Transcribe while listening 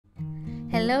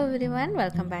Hello everyone,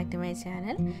 welcome back to my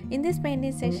channel. In this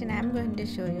painting section I am going to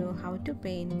show you how to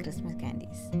paint Christmas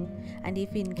candies. And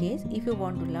if you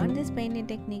want to learn this painting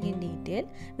technique in detail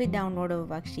with downloadable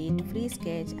worksheet, free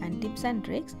sketch and tips and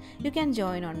tricks, you can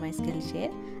join on my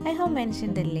Skillshare. I have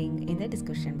mentioned the link in the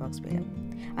description box below.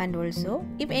 And also,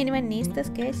 if anyone needs the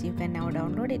sketch, you can now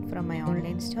download it from my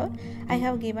online store. I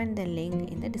have given the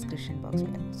link in the description box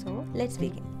below. So let's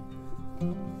begin.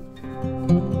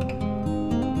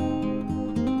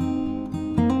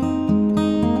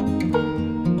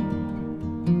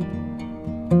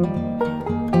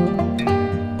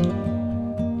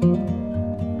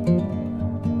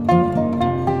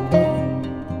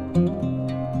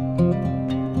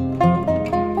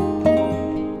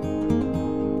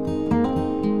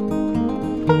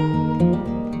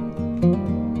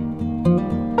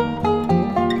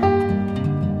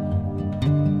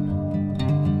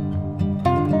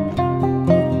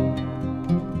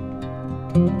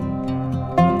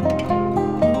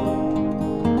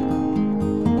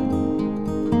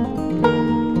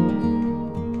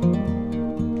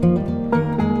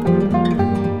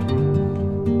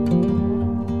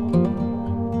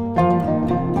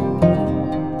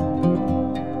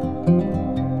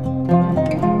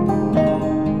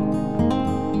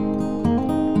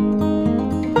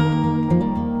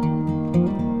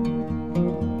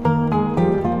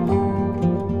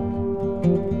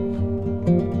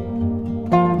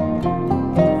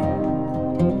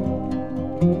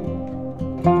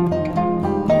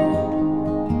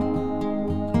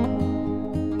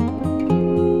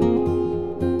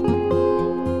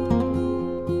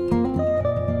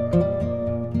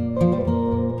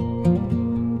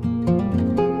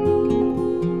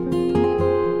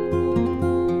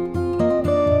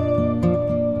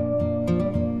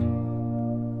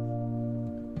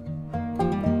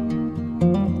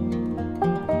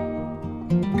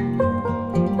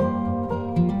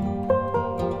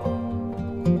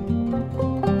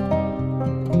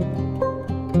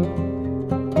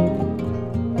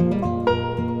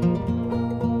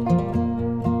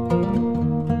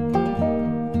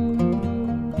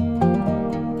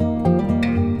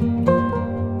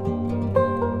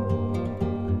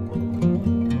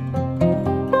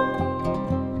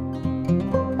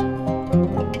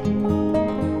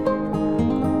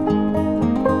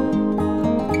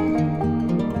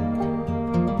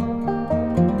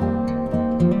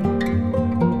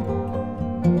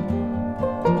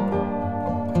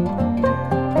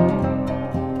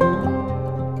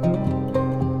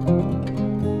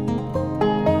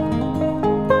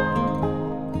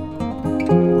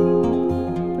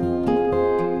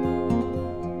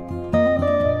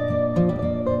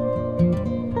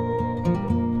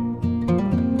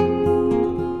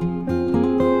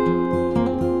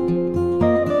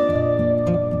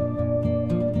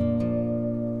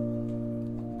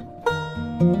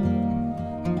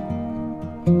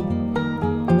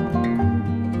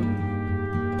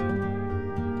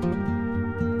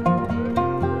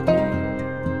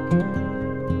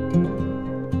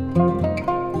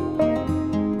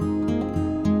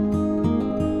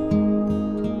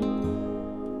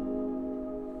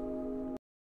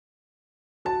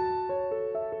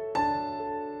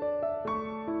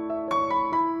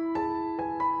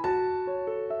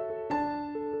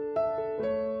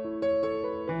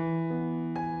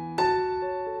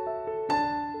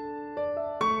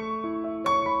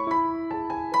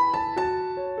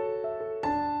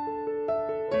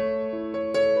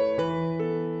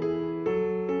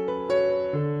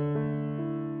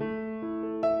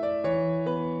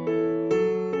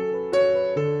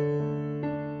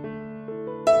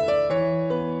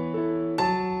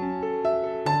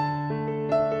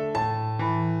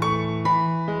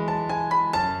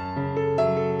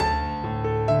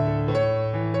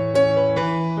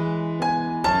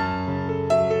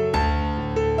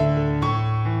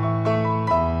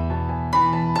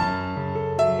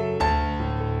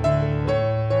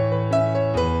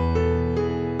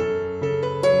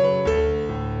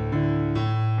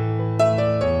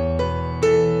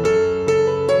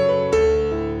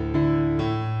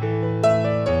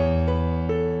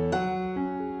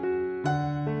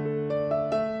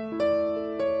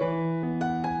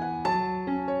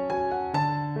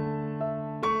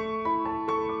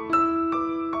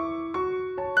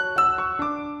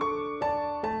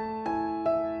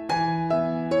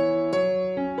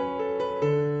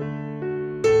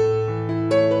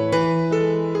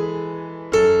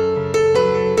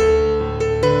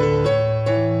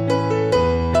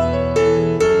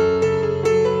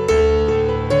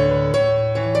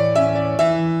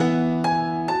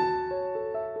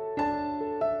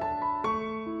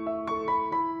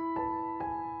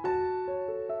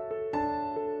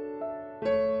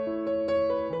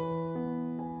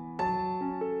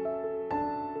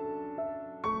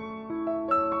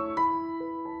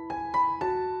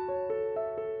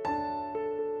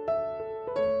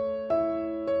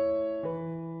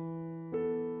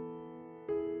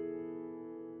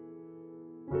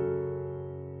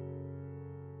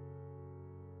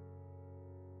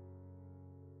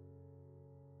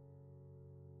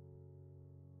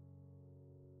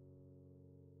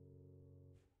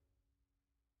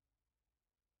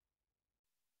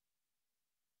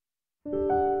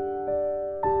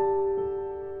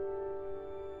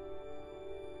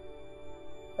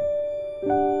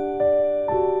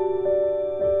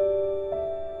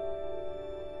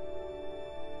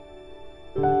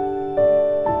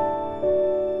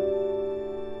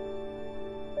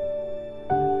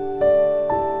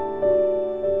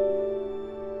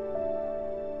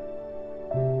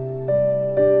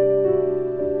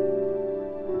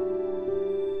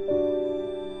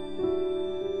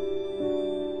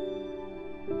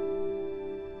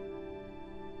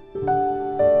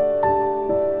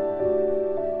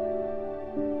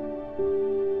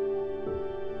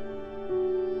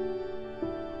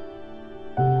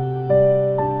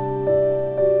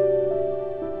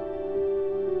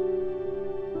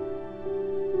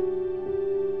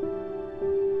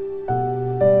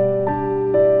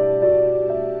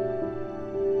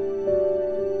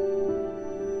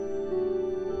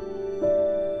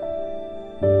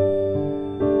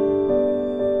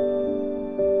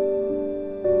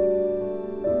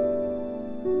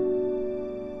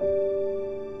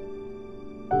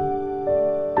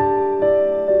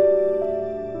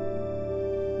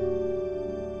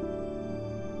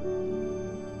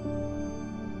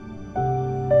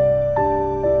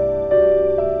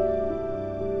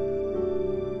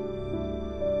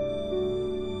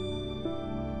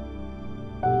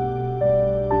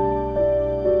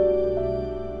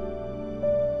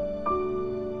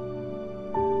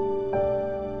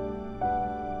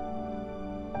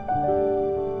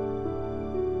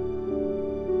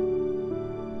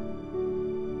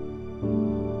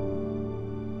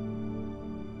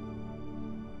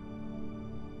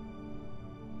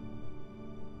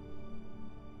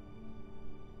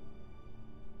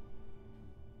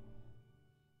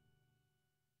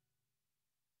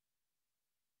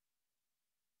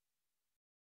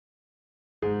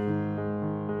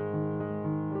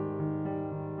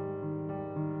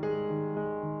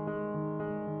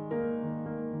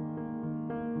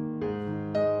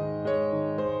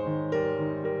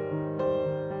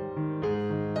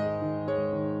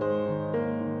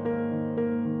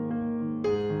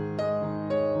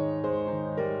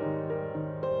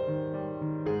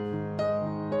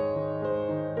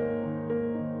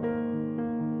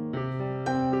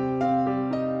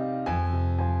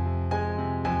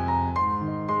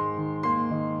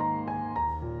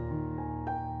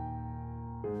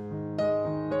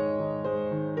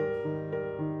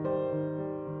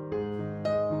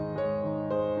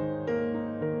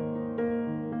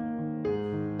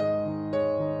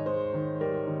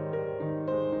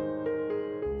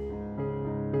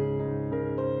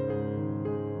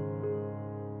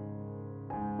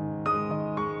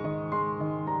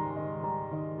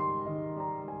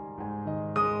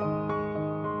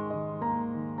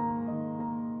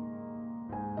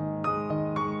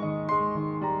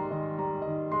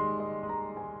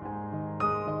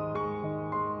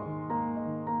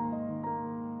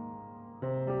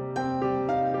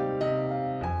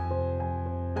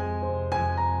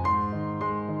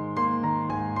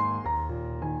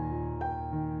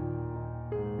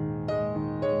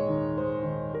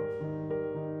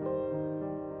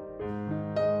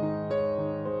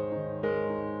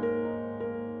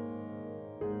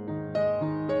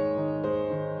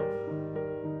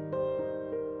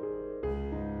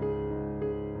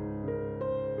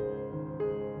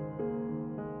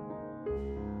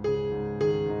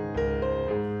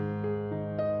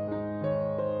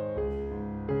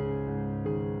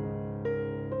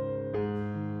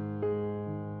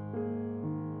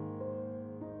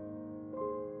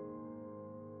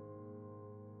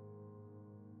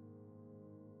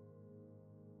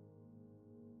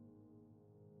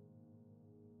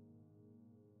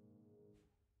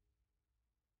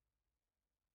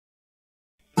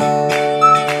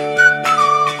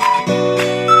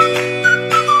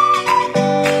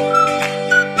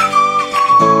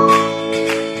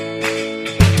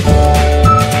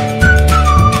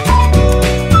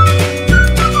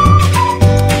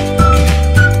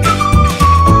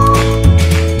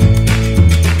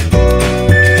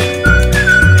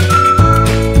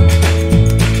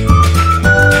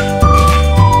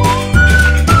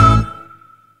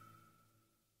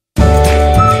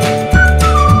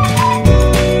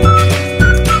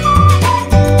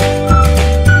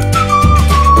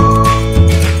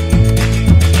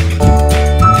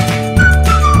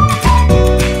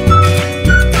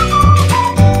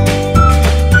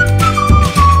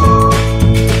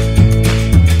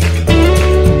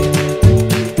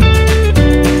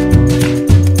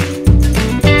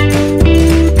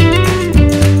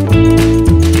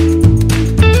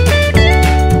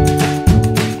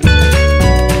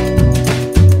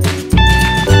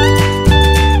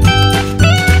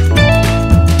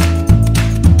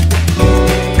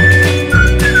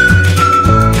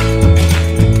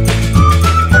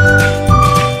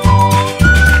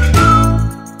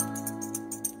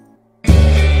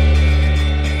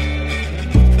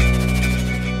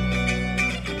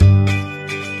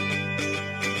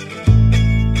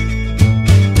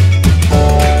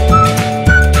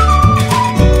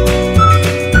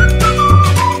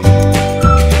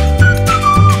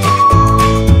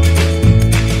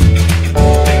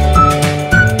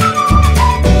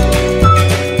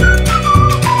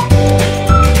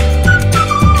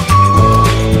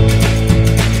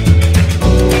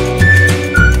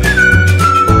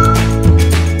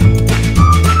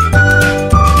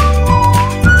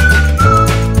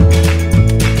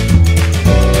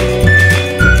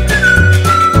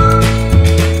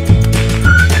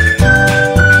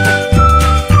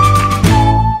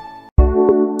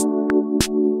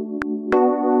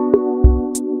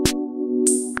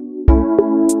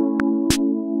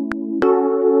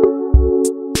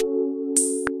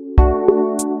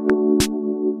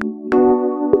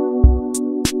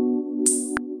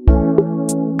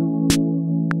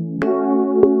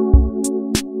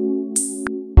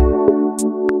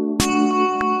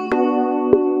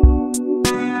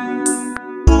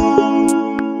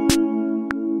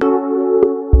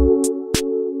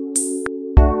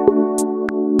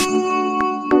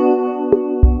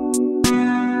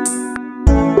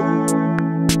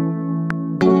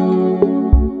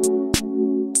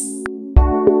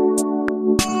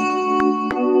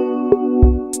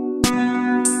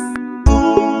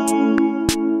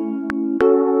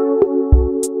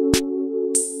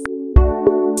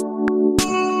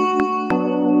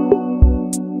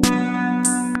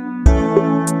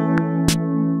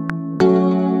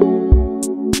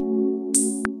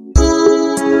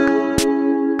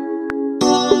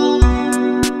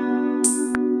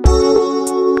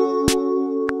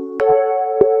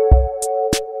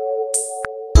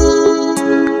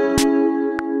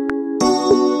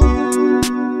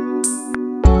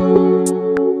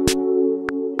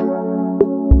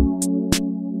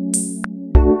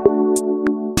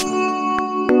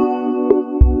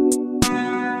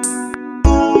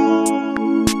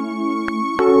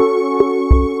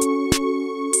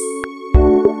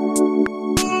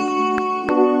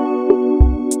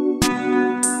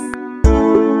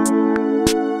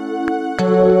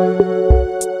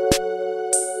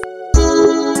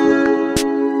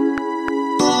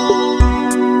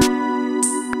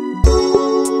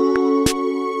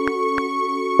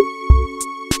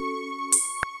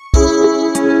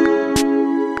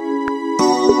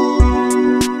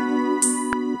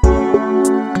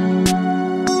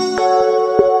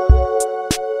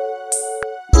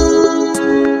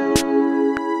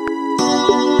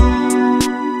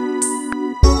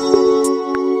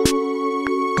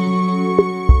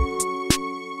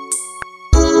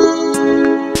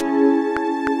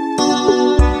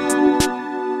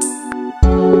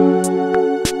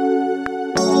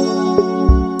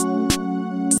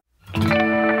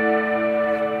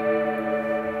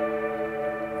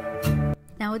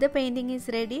 painting is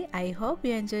ready. I hope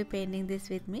you enjoy painting this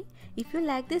with me. If you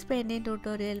like this painting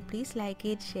tutorial, please like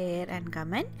it, share and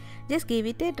comment. Just give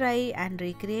it a try and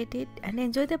recreate it and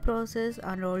enjoy the process.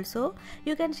 And also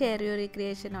you can share your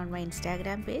recreation on my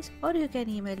Instagram page, or you can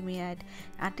email me at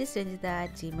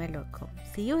artistrenjitha@gmail.com.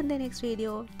 See you in the next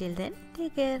video. Till then,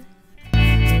 take care.